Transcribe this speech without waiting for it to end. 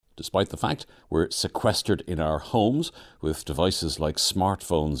Despite the fact we're sequestered in our homes with devices like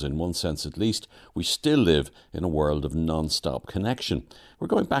smartphones, in one sense at least, we still live in a world of non-stop connection. We're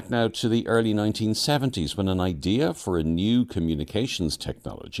going back now to the early 1970s when an idea for a new communications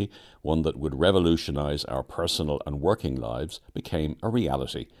technology, one that would revolutionise our personal and working lives, became a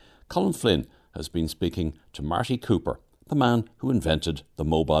reality. Colm Flynn has been speaking to Marty Cooper, the man who invented the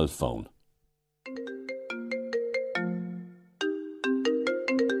mobile phone.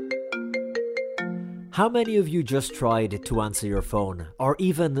 How many of you just tried to answer your phone, or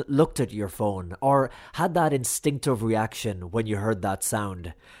even looked at your phone, or had that instinctive reaction when you heard that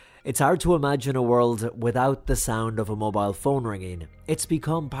sound? It's hard to imagine a world without the sound of a mobile phone ringing. It's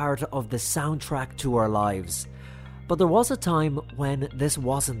become part of the soundtrack to our lives. But there was a time when this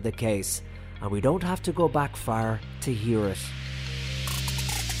wasn't the case, and we don't have to go back far to hear it.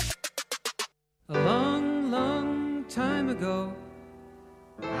 A long, long time ago,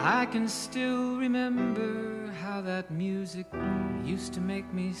 I can still remember how that music used to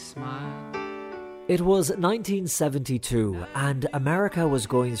make me smile. It was 1972 and America was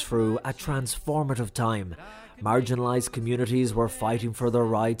going through a transformative time. Marginalised communities were fighting for their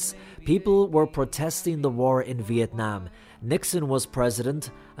rights, people were protesting the war in Vietnam, Nixon was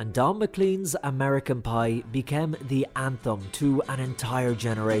president, and Don McLean's American Pie became the anthem to an entire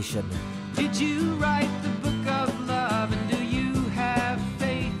generation. Did you write the book of love, and do you have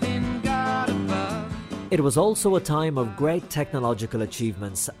faith in God above? It was also a time of great technological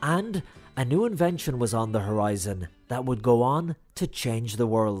achievements, and a new invention was on the horizon that would go on to change the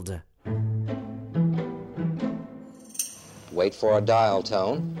world. Wait for a dial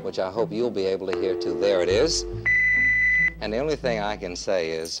tone, which I hope you'll be able to hear too. There it is. And the only thing I can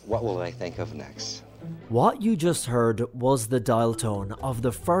say is, what will they think of next? What you just heard was the dial tone of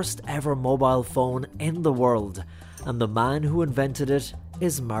the first ever mobile phone in the world, and the man who invented it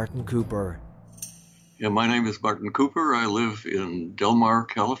is Marty Cooper. Yeah, my name is Marty Cooper. I live in Del Mar,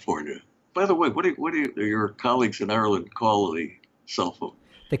 California. By the way, what do your colleagues in Ireland call the cell phone?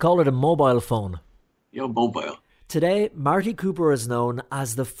 They call it a mobile phone. Yeah, mobile. Today, Marty Cooper is known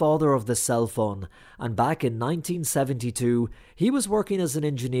as the father of the cell phone, and back in 1972, he was working as an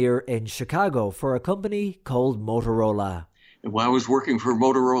engineer in Chicago for a company called Motorola. And when I was working for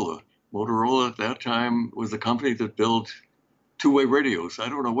Motorola at that time was a company that built two-way radios. I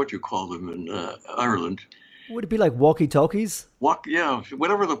don't know what you call them in Ireland. Would it be like walkie-talkies? Yeah,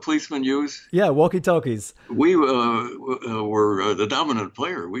 whatever the policemen use. Yeah, walkie-talkies. We were the dominant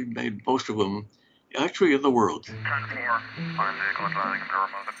player. We made most of them actually in the world.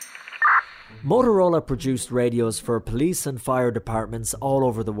 Motorola produced radios for police and fire departments all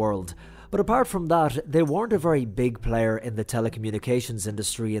over the world. But apart from that, they weren't a very big player in the telecommunications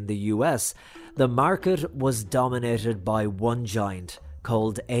industry in the US. The market was dominated by one giant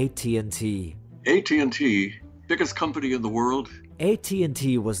called AT&T. AT&T, biggest company in the world.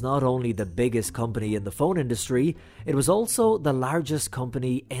 AT&T was not only the biggest company in the phone industry, it was also the largest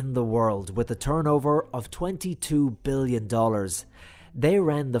company in the world with a turnover of $22 billion. They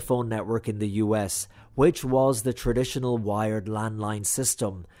ran the phone network in the US, which was the traditional wired landline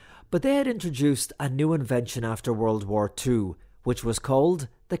system. But they had introduced a new invention after World War II, which was called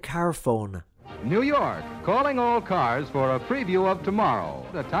the car phone. New York, calling all cars for a preview of tomorrow.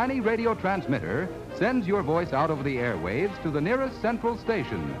 The tiny radio transmitter sends your voice out over the airwaves to the nearest central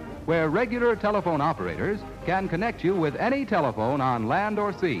station, where regular telephone operators can connect you with any telephone on land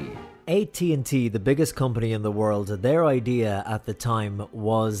or sea. AT&T, the biggest company in the world, their idea at the time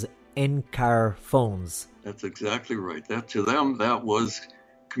was in-car phones. That's exactly right. To them, that was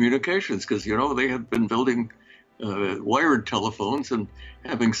communications, because, they had been building wired telephones, and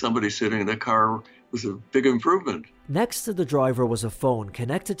having somebody sitting in the car was a big improvement. Next to the driver was a phone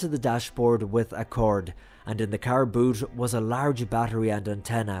connected to the dashboard with a cord, and in the car boot was a large battery and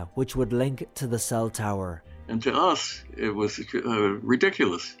antenna which would link to the cell tower. And to us, it was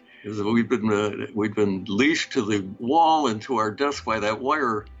ridiculous. We'd been leashed to the wall and to our desk by that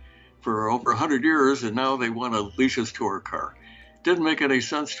wire for over 100 years, and now they want to leash us to our car. Didn't make any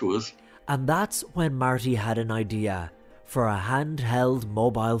sense to us. And that's when Marty had an idea for a handheld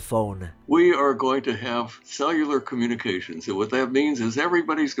mobile phone. We are going to have cellular communications. And what that means is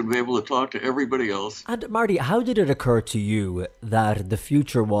everybody's going to be able to talk to everybody else. And Marty, how did it occur to you that the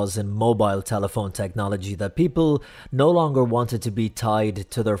future was in mobile telephone technology, that people no longer wanted to be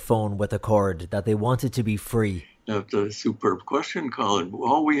tied to their phone with a cord, that they wanted to be free? That's a superb question, Colin.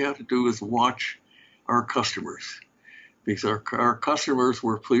 All we have to do is watch our customers, because our customers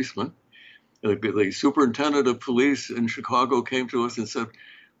were policemen. The superintendent of police in Chicago came to us and said,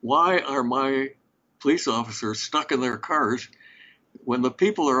 "Why are my police officers stuck in their cars when the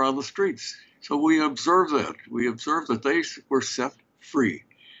people are on the streets. So we observed that. We observed that they were set free.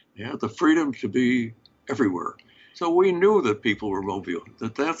 They had the freedom to be everywhere. So we knew that people were mobile,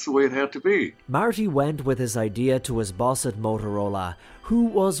 that that's the way it had to be. Marty went with his idea to his boss at Motorola, who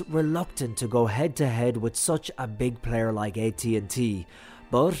was reluctant to go head-to-head with such a big player like AT&T.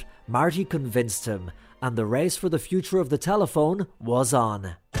 But Marty convinced him, and the race for the future of the telephone was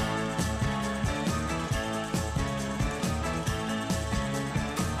on.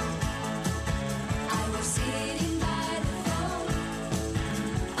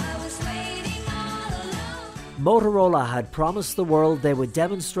 Motorola had promised the world they would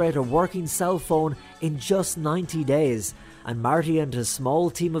demonstrate a working cell phone in just 90 days, and Marty and his small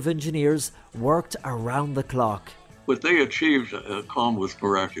team of engineers worked around the clock. What they achieved, Colm, was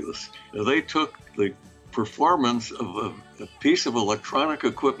miraculous. They took the performance of a piece of electronic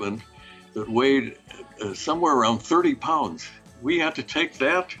equipment that weighed somewhere around 30 pounds. We had to take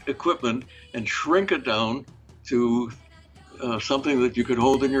that equipment and shrink it down to something that you could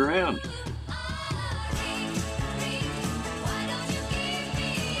hold in your hand.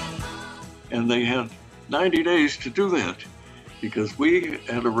 And they had 90 days to do that because we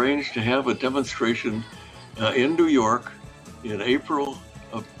had arranged to have a demonstration in New York in April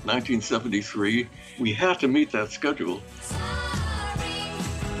of 1973. We had to meet that schedule.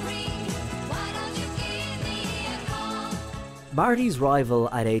 Marty's rival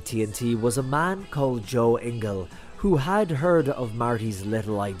at AT&T was a man called Joe Engel, who had heard of Marty's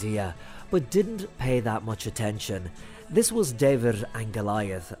little idea, but didn't pay that much attention. This was David and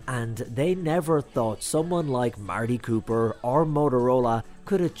Goliath, and they never thought someone like Marty Cooper or Motorola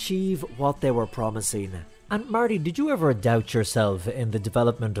could achieve what they were promising. And Marty, did you ever doubt yourself in the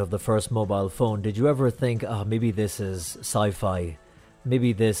development of the first mobile phone? Did you ever think, oh, maybe this is sci-fi?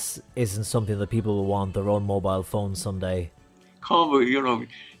 Maybe this isn't something that people will want, their own mobile phone someday? Colm, you know,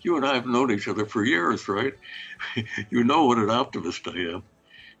 you and I have known each other for years, right? You know what an optimist I am.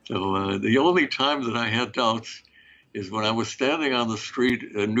 So the only time that I had doubts is when I was standing on the street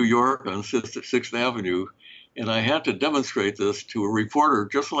in New York on 6th Avenue, and I had to demonstrate this to a reporter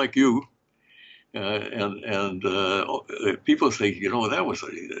just like you. And people say, you know, that was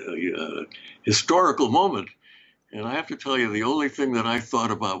a historical moment. And I have to tell you, the only thing that I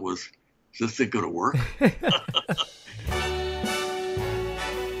thought about was, is this thing going to work?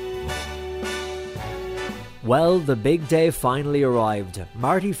 Well, the big day finally arrived.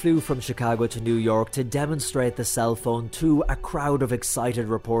 Marty flew from Chicago to New York to demonstrate the cell phone to a crowd of excited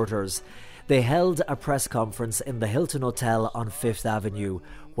reporters. They held a press conference in the Hilton Hotel on 5th Avenue,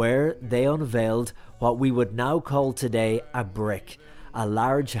 where they unveiled what we would now call today a brick, a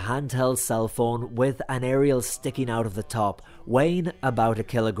large handheld cell phone with an aerial sticking out of the top, weighing about 1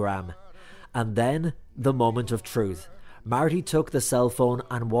 kilogram. And then, the moment of truth. Marty took the cell phone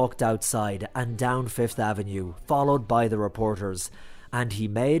and walked outside and down 5th Avenue, followed by the reporters, and he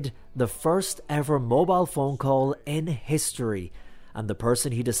made the first ever mobile phone call in history, and the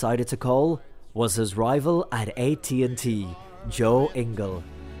person he decided to call was his rival at AT&T, Joe Engel.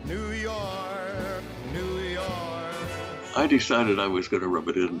 New York, New York. I decided I was going to rub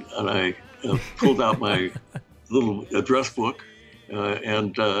it in, and I pulled out my little address book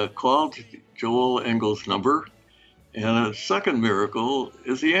and called Joel Engel's number. And a second miracle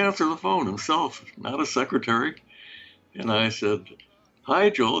is he answered the phone himself, not a secretary. And I said, "Hi,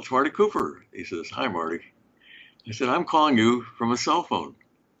 Joel, it's Marty Cooper." He says, "Hi, Marty." I said, "I'm calling you from a cell phone."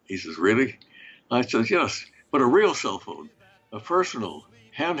 He says, "Really?" I said, "Yes, but a real cell phone, a personal,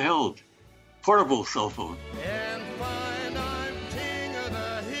 handheld, portable cell phone." And find I'm king of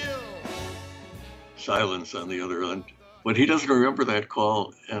the hill. Silence on the other end. But he doesn't remember that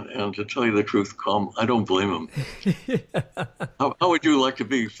call, and to tell you the truth, Colm, I don't blame him. How would you like to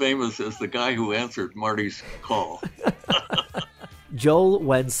be famous as the guy who answered Marty's call? Joel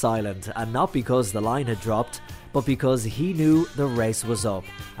went silent, and not because the line had dropped, but because he knew the race was up,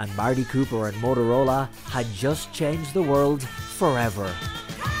 and Marty Cooper and Motorola had just changed the world forever.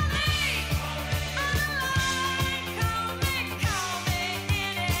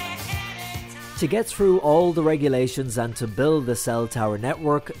 To get through all the regulations and to build the cell tower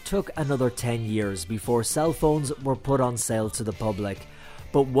network took another 10 years before cell phones were put on sale to the public.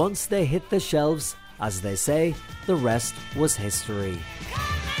 But once they hit the shelves, as they say, the rest was history.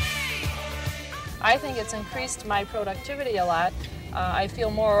 I think it's increased my productivity a lot. I feel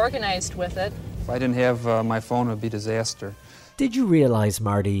more organized with it. If I didn't have my phone, it would be a disaster. Did you realize,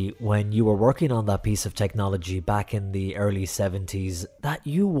 Marty, when you were working on that piece of technology back in the early 70s, that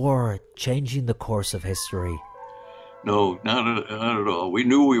you were changing the course of history? No, not at all. We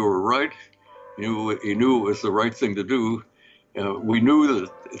knew we were right. He knew it was the right thing to do. We knew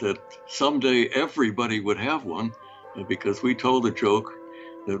that someday everybody would have one, because we told a joke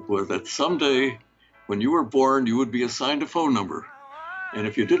that someday when you were born, you would be assigned a phone number. And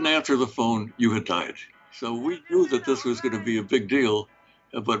if you didn't answer the phone, you had died. So we knew that this was going to be a big deal,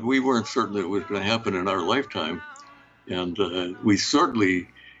 but we weren't certain that it was going to happen in our lifetime. And we certainly,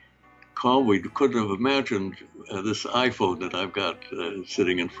 Colm, we couldn't have imagined this iPhone that I've got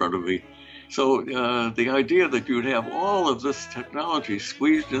sitting in front of me. So the idea that you'd have all of this technology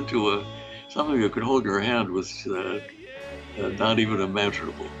squeezed into something you could hold in your hand was not even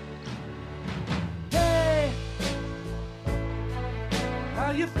imaginable. Hey,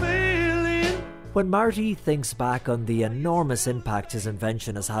 how you feeling? When Marty thinks back on the enormous impact his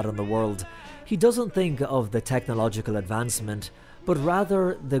invention has had on the world, he doesn't think of the technological advancement, but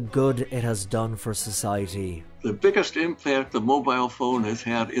rather the good it has done for society. The biggest impact the mobile phone has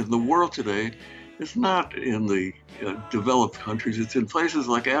had in the world today is not in the developed countries. It's in places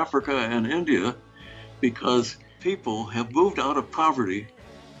like Africa and India, because people have moved out of poverty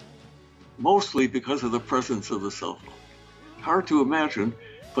mostly because of the presence of the cell phone. Hard to imagine,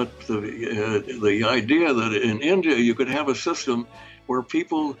 but the idea that in India you could have a system where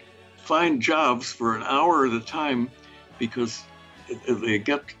people find jobs for an hour at a time because they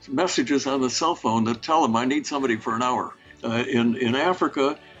get messages on the cell phone that tell them, I need somebody for an hour. In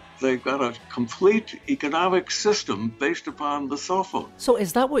Africa, they've got a complete economic system based upon the cell phone. So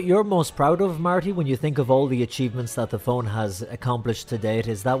is that what you're most proud of, Marty, when you think of all the achievements that the phone has accomplished to date?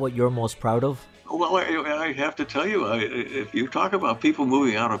 Is that what you're most proud of? Well, I have to tell you, if you talk about people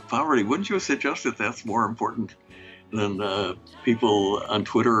moving out of poverty, wouldn't you suggest that that's more important than people on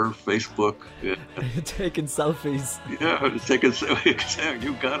Twitter or Facebook? Taking selfies. Yeah, taking selfies.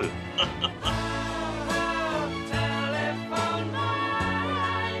 You got it.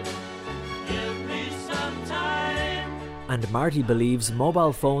 And Marty believes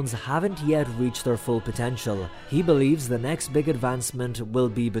mobile phones haven't yet reached their full potential. He believes the next big advancement will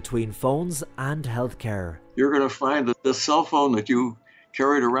be between phones and healthcare. You're going to find that the cell phone that you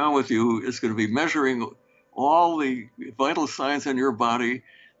carried around with you is going to be measuring all the vital signs in your body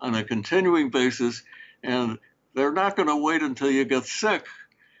on a continuing basis, and they're not going to wait until you get sick.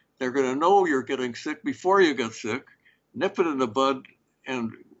 They're going to know you're getting sick before you get sick, nip it in the bud,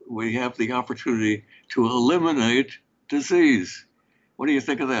 and we have the opportunity to eliminate disease. What do you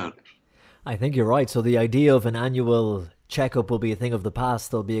think of that? I think you're right. So the idea of an annual checkup will be a thing of the past.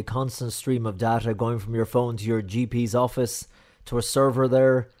 There'll be a constant stream of data going from your phone to your GP's office to a server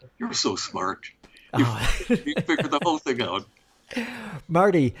there. You're so smart. You figured the whole thing out.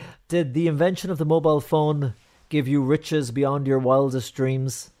 Marty, did the invention of the mobile phone give you riches beyond your wildest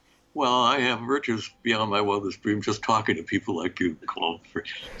dreams? Well, I have riches beyond my wildest dreams just talking to people like you, Colm.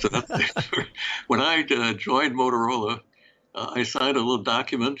 So that's when I joined Motorola, I signed a little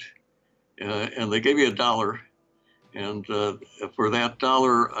document, and they gave me $1. And for that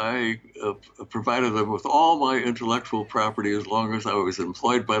 $1, I provided them with all my intellectual property as long as I was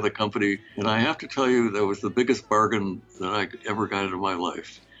employed by the company. And I have to tell you, that was the biggest bargain that I ever got in my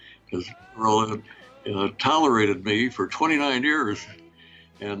life, because Motorola tolerated me for 29 years.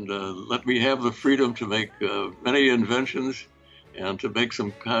 And let me have the freedom to make many inventions and to make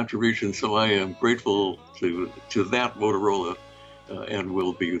some contributions. So I am grateful to that Motorola and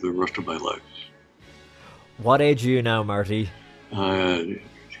will be the rest of my life. What age are you now, Marty?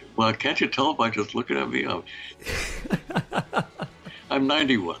 Well, can't you tell by just looking at me? I'm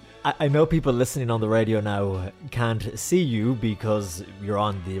 91. I know people listening on the radio now can't see you because you're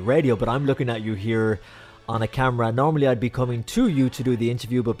on the radio, but I'm looking at you here on a camera. Normally I'd be coming to you to do the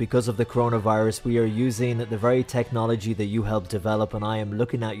interview, but because of the coronavirus, we are using the very technology that you helped develop, and I am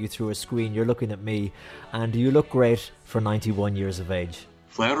looking at you through a screen. You're looking at me, and you look great for 91 years of age.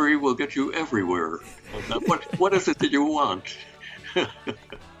 Flattery will get you everywhere. What is it that you want?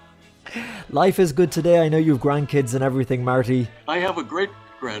 Life is good today. I know you've grandkids and everything, Marty. I have a great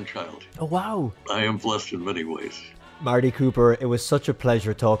grandchild. Oh, wow. I am blessed in many ways. Marty Cooper, it was such a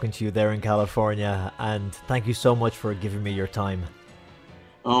pleasure talking to you there in California, and thank you so much for giving me your time.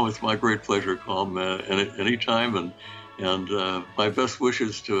 Oh, it's my great pleasure, Colm, anytime, and my best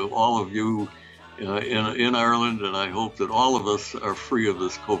wishes to all of you in Ireland, and I hope that all of us are free of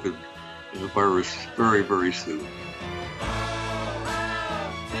this COVID virus very, very soon.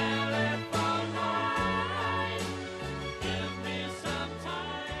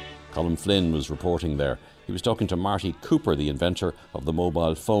 Colm Flynn was reporting there. He was talking to Marty Cooper, the inventor of the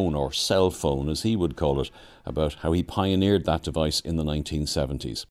mobile phone, or cell phone as he would call it, about how he pioneered that device in the 1970s.